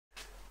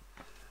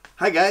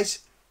Hi guys,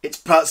 it's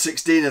part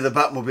 16 of the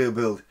Batmobile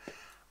build.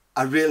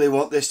 I really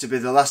want this to be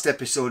the last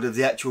episode of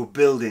the actual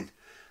building.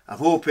 I'm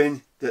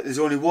hoping that there's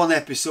only one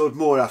episode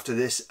more after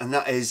this, and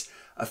that is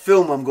a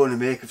film I'm going to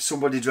make of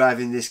somebody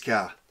driving this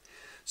car.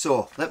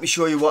 So let me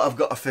show you what I've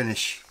got to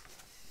finish.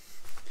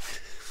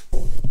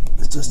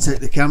 Let's just take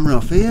the camera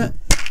off here.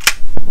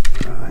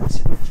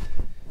 Right.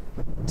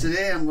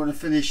 Today I'm going to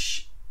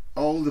finish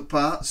all the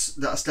parts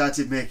that I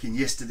started making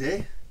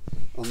yesterday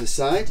on the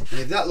side, and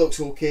if that looks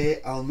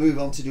okay, I'll move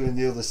on to doing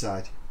the other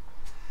side.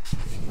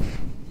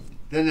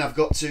 Then I've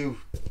got to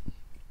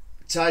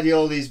tidy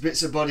all these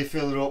bits of body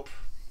filler up,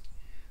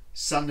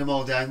 sand them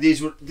all down.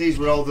 These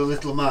were all the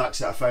little marks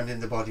that I found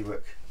in the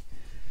bodywork.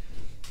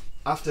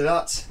 After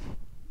that,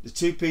 the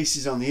two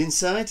pieces on the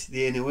inside,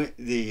 the inner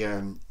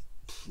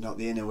not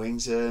the inner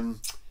wings,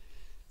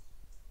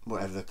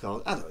 whatever they're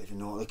called. I don't even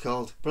know what they're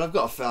called, but I've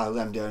got to file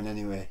them down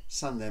anyway,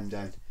 sand them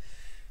down.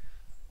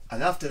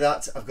 And after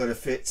that, I've got to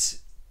fit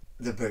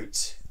the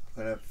boot.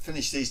 I'm going to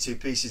finish these two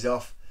pieces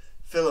off,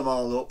 fill them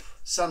all up,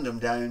 sand them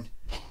down,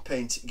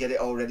 paint, get it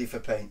all ready for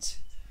paint.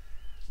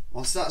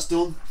 Once that's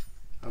done,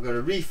 I've got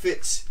to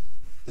refit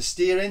the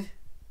steering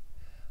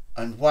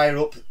and wire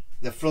up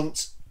the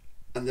front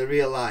and the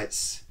rear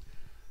lights.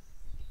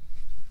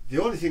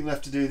 The only thing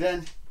left to do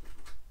then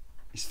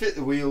is fit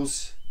the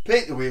wheels,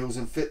 paint the wheels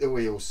and fit the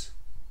wheels.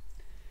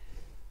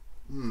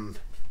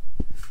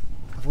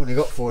 I've only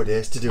got 4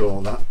 days to do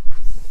all that.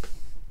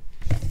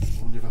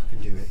 I wonder if I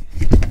can do it.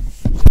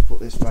 Just put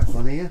this back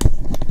on here.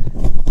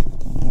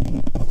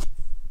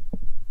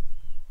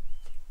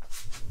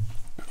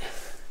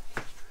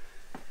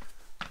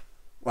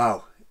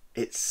 Wow,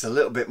 it's a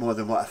little bit more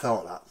than what I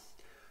thought that.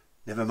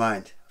 Never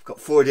mind, I've got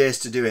 4 days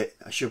to do it.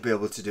 I should be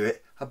able to do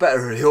it. I better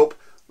hurry up.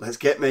 Let's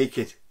get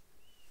making.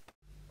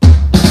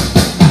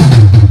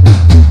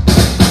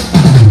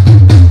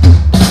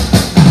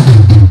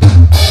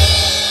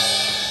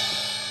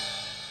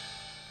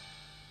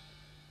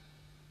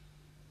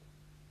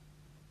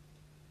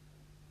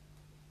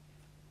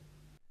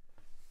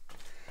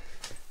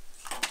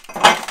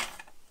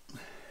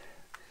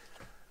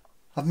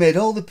 I've made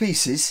all the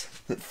pieces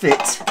that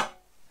fit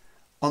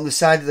on the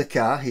side of the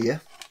car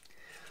here.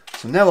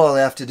 So now all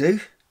I have to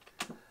do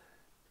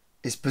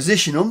is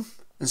position them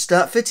and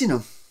start fitting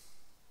them.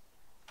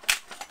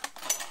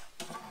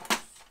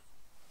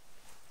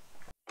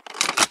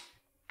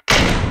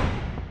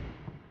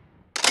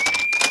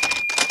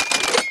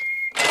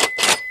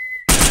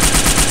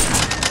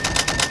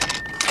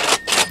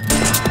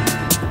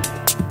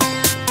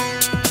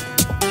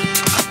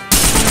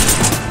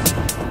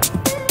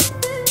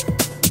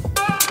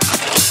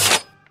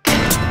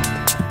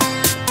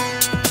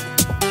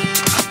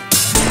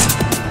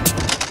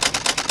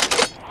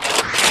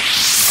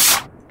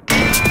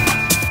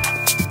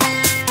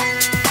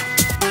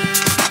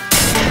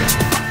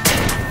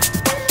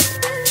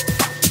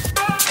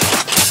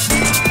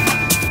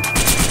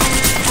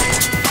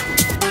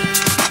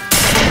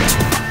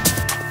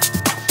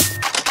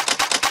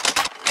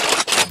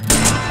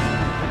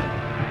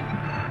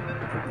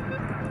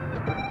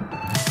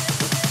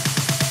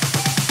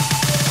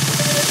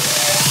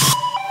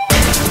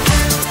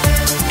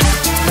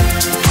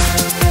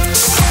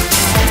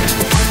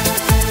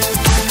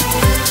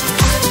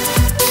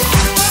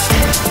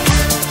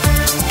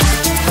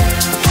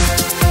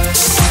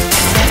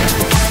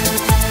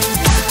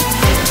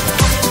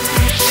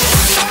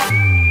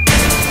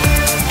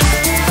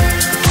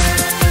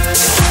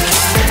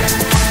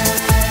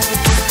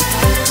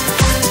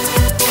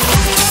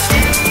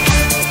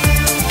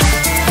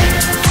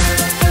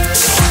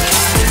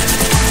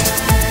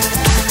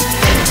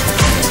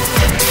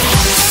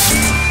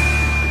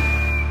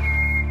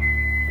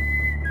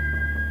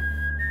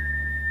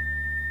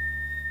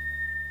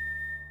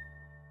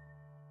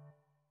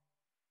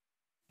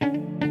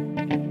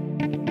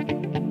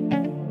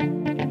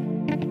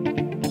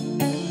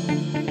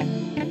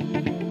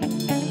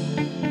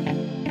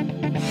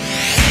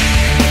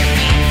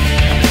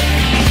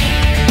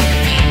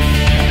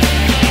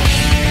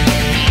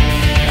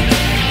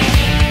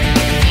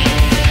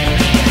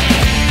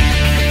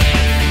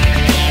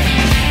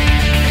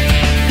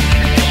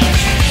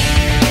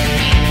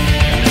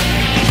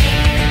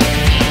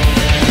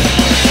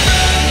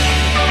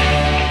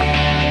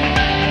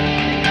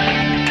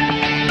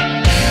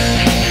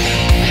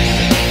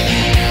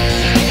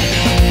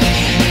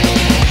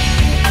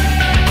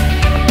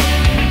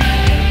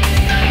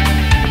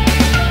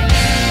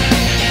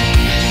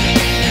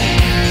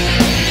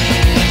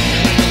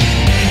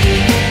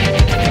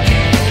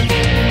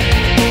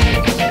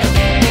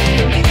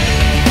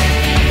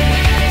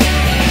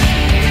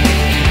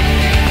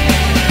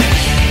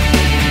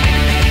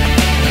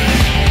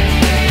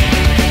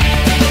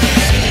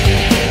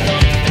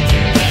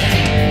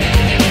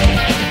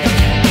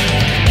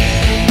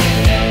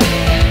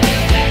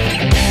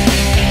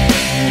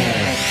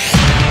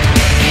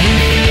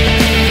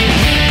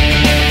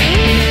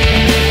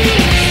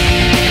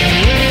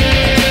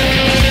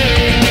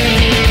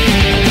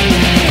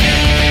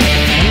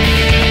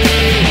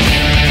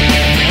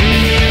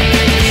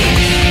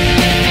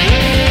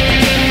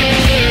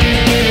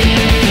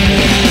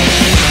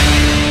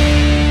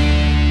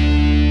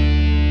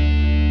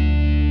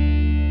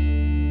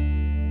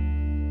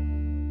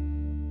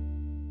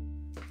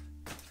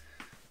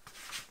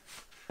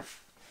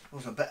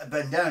 suppose I better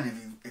bend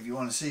down if you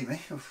want to see me.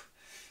 Oof.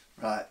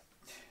 Right,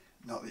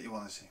 not that you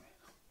want to see me.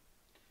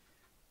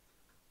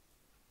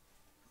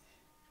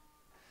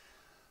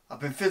 I've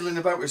been fiddling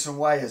about with some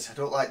wires. I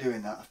don't like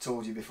doing that, I've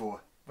told you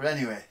before. But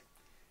anyway,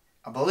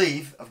 I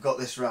believe I've got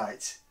this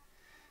right.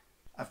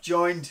 I've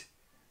joined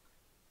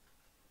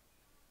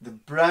the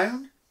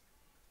brown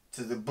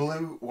to the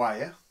blue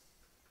wire.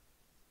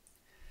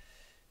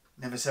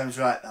 Never sounds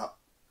right that,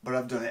 but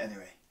I've done it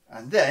anyway.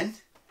 And then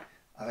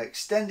I've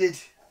extended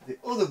the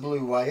other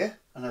blue wire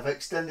and I've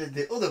extended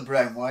the other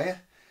brown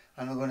wire,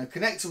 and I'm going to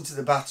connect them to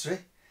the battery.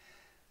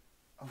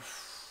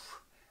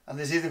 And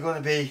there's either going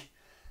to be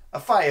a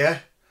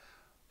fire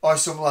or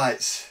some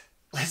lights.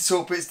 Let's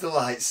hope it's the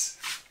lights.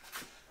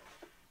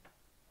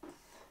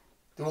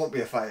 There won't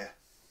be a fire.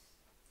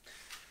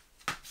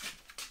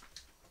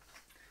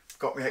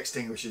 Got my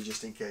extinguisher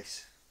just in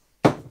case.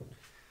 There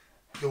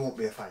won't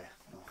be a fire.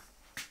 No.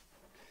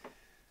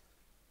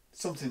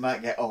 Something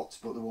might get hot,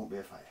 but there won't be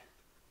a fire.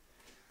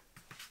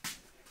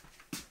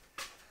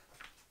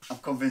 I'm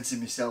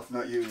convincing myself,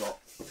 not you lot.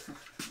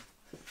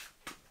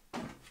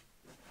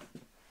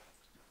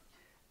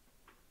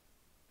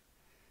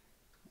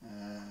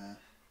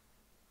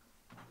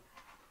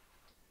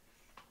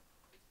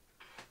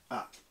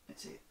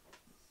 Let's see.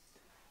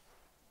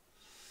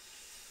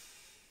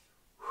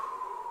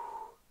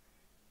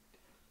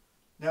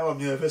 Now I'm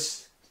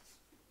nervous.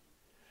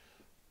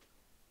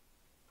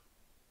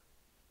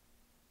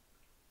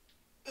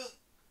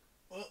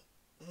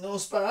 No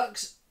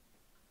sparks.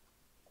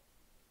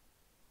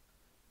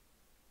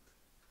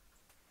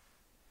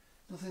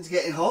 Nothing's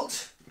getting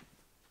hot.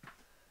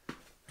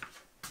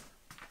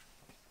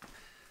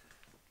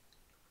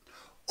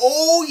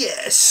 Oh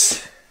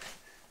yes!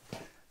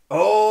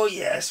 Oh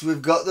yes,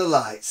 we've got the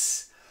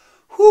lights.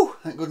 Whew,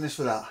 thank goodness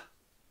for that.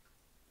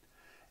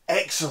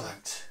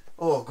 Excellent.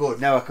 Oh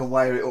good, now I can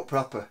wire it up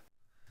proper.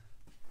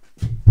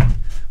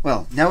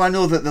 Well, now I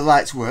know that the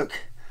lights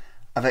work,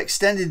 I've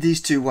extended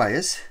these two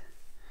wires.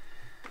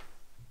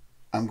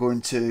 I'm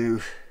going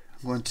to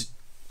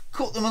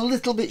cut them a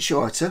little bit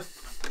shorter.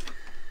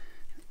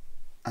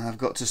 And I've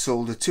got to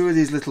solder two of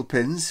these little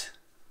pins,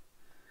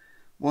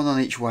 one on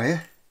each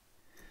wire,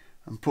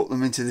 and put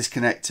them into this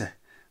connector.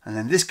 And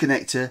then this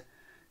connector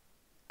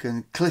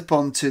can clip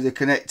onto the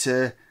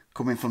connector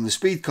coming from the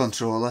speed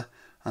controller,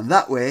 and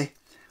that way,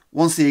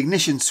 once the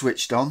ignition's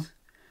switched on,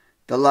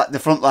 the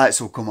front lights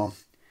will come on.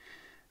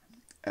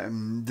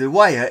 The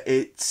wire,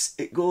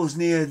 it goes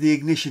near the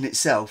ignition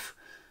itself,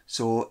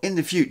 so in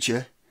the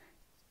future,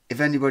 if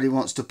anybody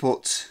wants to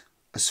put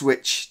a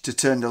switch to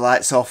turn the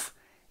lights off,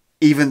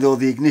 even though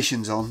the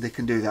ignition's on, they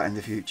can do that in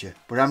the future.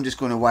 But I'm just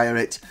going to wire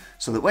it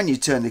so that when you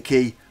turn the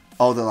key,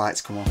 all the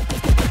lights come on.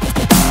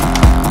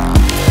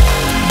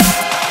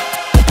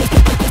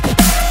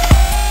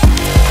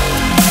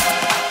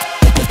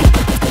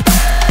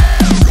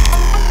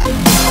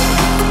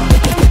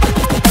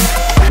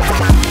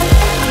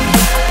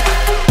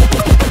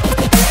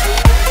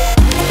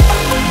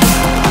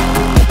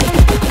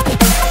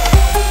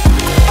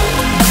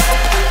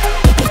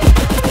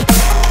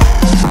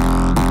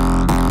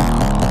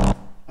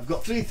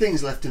 Three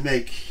things left to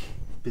make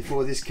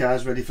before this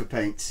car's ready for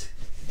paint,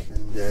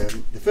 and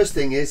the first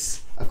thing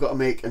is I've got to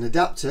make an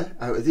adapter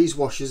out of these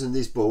washers and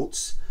these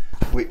bolts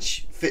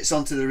which fits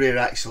onto the rear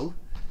axle,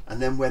 and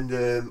then when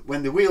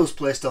the wheel's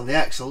placed on the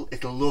axle,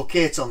 it'll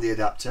locate on the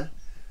adapter,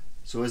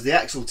 so as the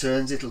axle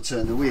turns, it'll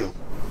turn the wheel.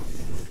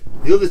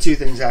 The other two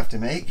things I have to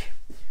make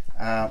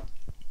are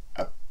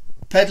a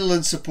pedal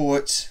and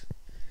support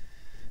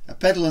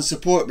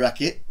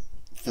bracket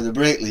for the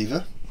brake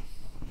lever.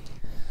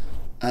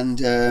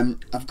 And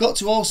I've got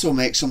to also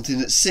make something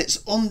that sits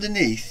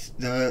underneath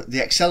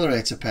the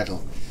accelerator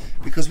pedal,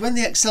 because when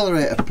the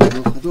accelerator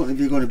pedal, I don't know if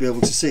you're going to be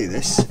able to see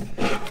this.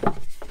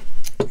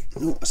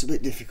 No, it's a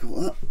bit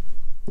difficult that.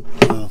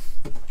 Oh,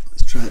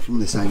 let's try it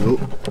from this angle.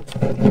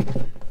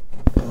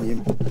 Oh,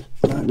 you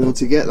might be able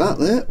to get that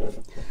there.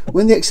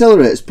 When the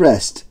accelerator is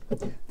pressed,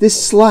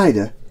 this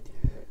slider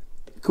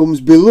comes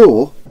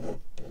below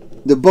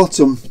the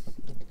bottom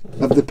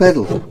of the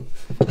pedal,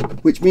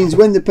 which means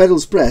when the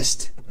pedal's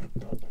pressed,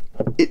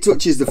 it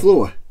touches the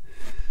floor.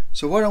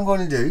 So what I'm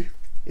going to do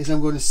is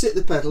I'm going to sit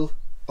the pedal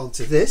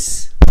onto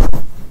this,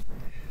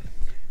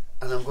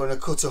 and I'm going to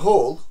cut a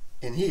hole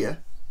in here,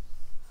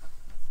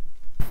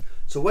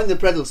 so when the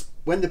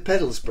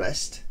pedal's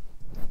pressed,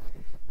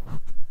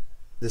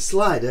 the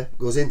slider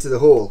goes into the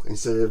hole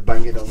instead of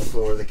banging on the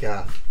floor of the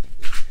car.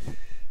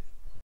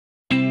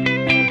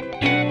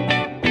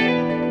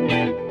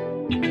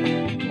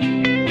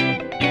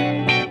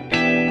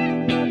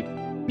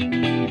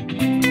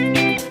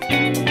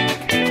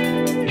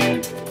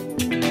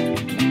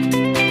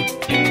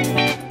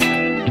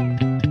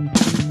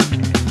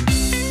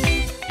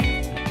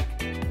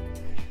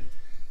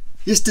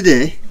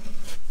 Yesterday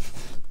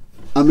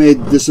I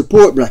made the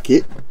support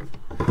bracket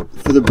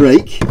for the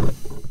brake.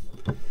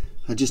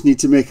 I just need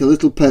to make a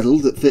little pedal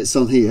that fits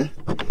on here,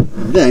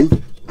 and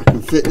then I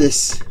can fit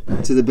this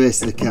to the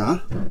base of the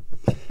car.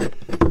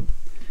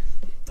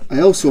 I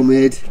also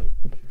made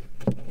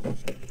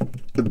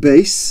a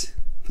base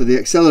for the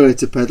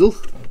accelerator pedal,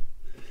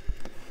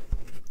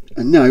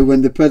 and now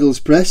when the pedal's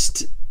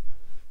pressed,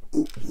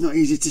 oh, not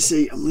easy to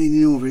see, I'm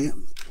leaning over here.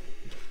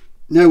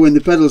 Now when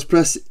the pedal's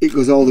pressed, it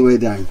goes all the way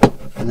down,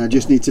 and I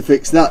just need to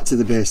fix that to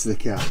the base of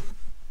the car.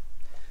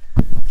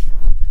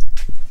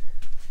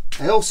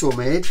 I also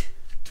made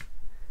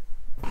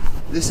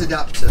this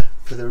adapter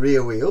for the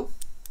rear wheel.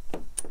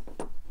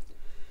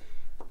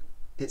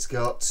 It's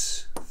got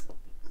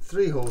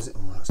 3 holes.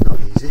 Oh, that's not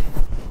easy,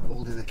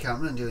 holding the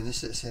camera and doing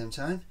this at the same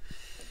time.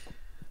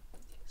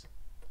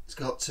 It's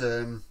got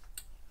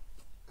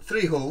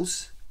 3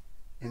 holes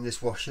in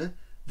this washer.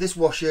 This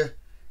washer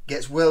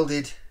gets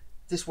welded.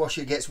 This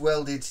washer gets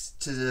welded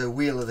to the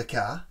wheel of the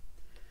car,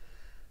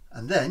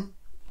 and then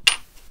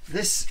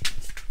this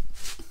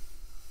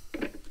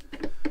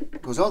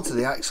goes onto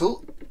the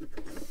axle.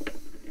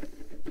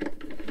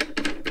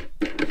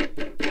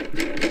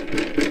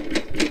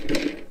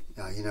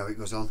 You know it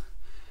goes on.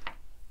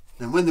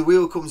 Then when the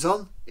wheel comes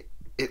on,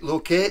 it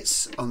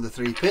locates on the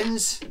 3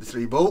 pins, the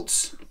 3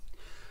 bolts,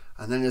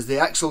 and then as the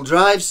axle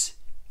drives,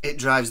 it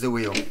drives the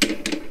wheel.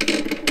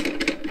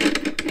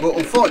 But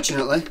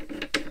unfortunately,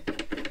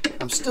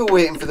 I'm still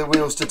waiting for the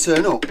wheels to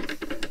turn up.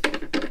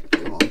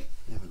 Come on,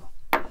 there we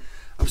go.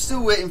 I'm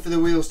still waiting for the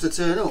wheels to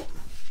turn up.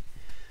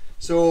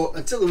 So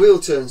until the wheel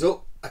turns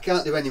up, I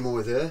can't do any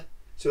more there.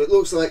 So it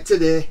looks like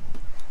today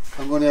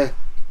I'm going to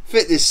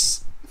fit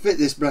this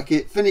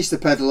bracket, finish the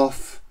pedal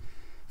off,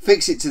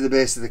 fix it to the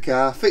base of the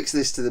car, fix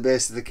this to the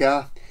base of the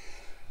car,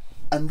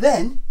 and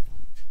then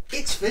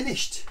it's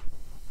finished.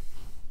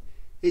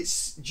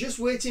 It's just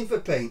waiting for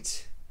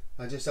paint.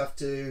 I just have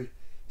to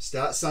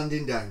start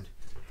sanding down.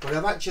 But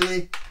I've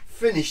actually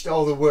finished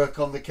all the work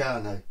on the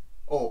car now.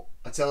 Oh,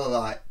 I tell a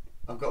lie,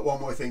 I've got one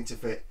more thing to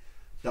fit.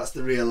 That's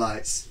the rear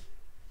lights,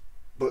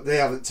 but they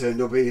haven't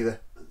turned up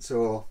either.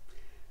 So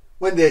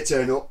when they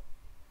turn up,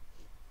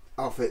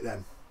 I'll fit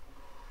them.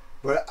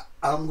 But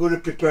I'm going to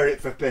prepare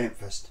it for paint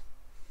first.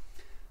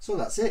 So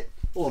that's it.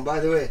 Oh, and by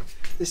the way,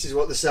 this is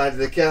what the side of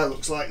the car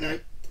looks like now.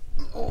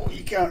 Oh,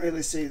 you can't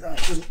really see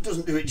that. It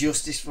doesn't do it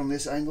justice from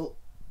this angle.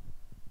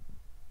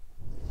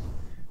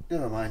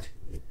 Never mind.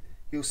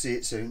 You'll see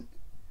it soon.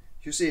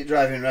 You'll see it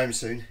driving around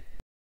soon.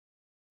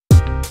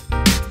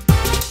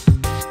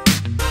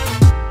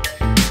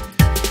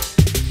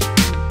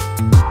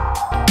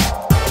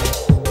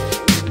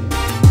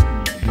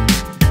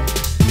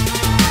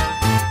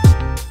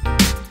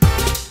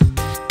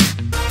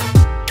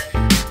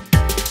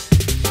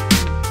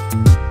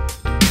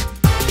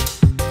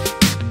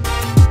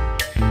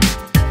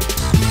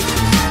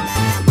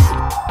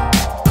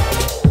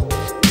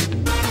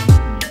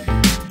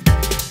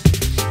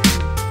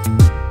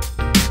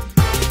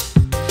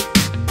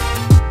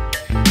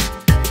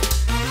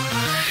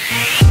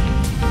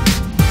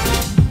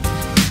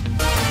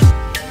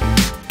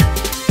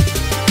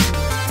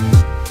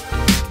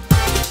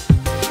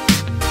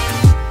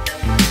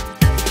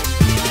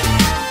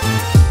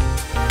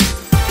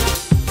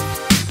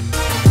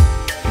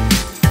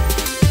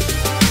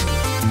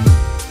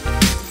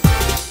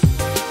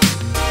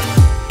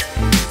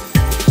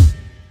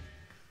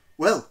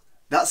 Well,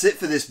 that's it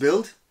for this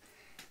build.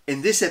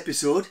 In this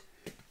episode,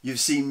 you've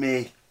seen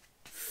me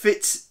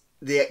fit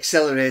the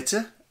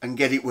accelerator and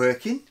get it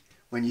working.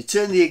 When you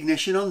turn the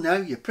ignition on now,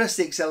 you press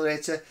the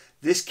accelerator,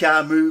 this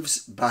car moves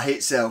by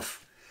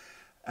itself.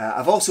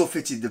 I've also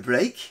fitted the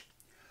brake,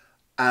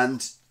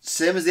 and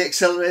same as the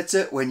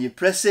accelerator, when you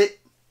press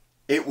it,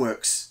 it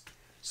works.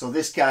 So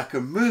this car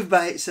can move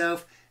by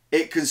itself,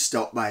 it can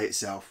stop by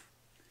itself.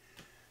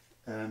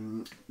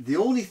 The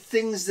only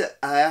things that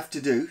I have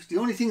to do, the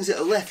only things that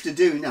are left to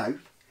do now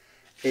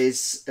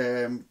is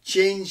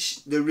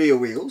change the rear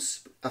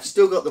wheels. I've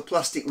still got the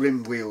plastic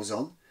rimmed wheels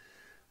on.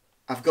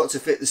 I've got to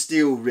fit the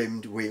steel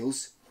rimmed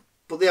wheels,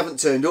 but they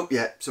haven't turned up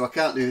yet, so I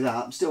can't do that.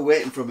 I'm still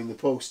waiting for them in the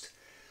post.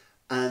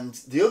 And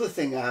the other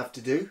thing I have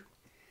to do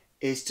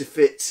is to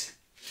fit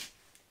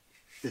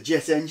the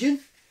jet engine.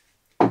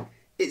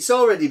 It's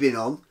already been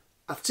on.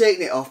 I've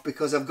taken it off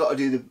because I've got to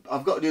do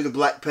the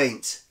black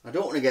paint. I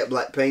don't want to get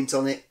black paint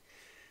on it,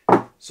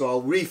 so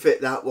I'll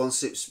refit that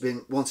once it's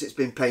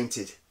been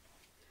painted.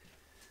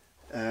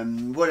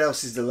 What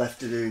else is there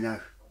left to do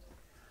now?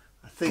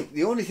 I think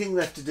the only thing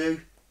left to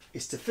do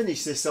is to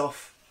finish this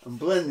off and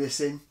blend this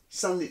in,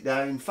 sand it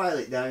down, file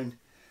it down,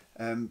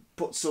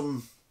 put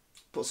some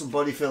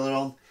body filler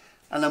on,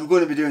 and I'm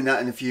going to be doing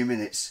that in a few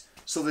minutes.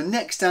 So the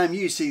next time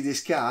you see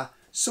this car,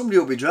 somebody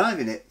will be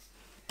driving it.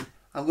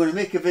 I'm going to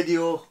make a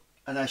video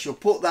and I shall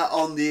put that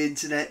on the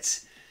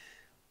internet,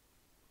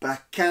 but I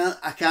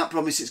can't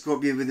promise it's going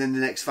to be within the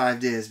next 5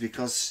 days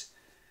because,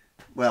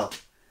 well,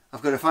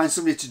 I've got to find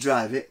somebody to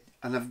drive it,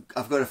 and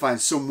I've got to find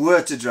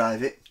somewhere to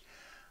drive it,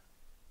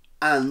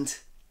 and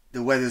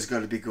the weather's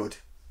got to be good.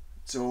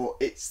 So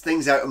it's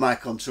things out of my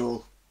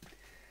control.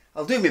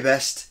 I'll do my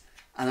best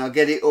and I'll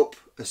get it up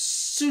as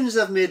soon as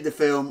I've made the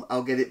film.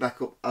 I'll get it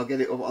back up. I'll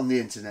get it up on the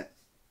internet.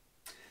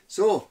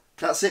 So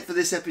that's it for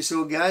this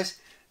episode, guys.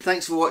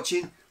 Thanks for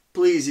watching.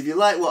 Please, if you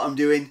like what I'm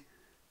doing,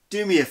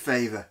 do me a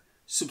favour,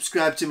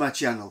 subscribe to my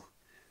channel.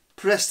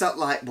 press that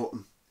like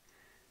button.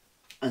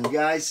 And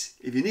guys,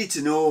 if you need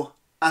to know,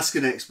 ask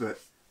an expert.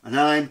 And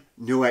I'm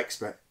no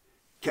expert.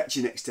 Catch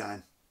you next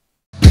time.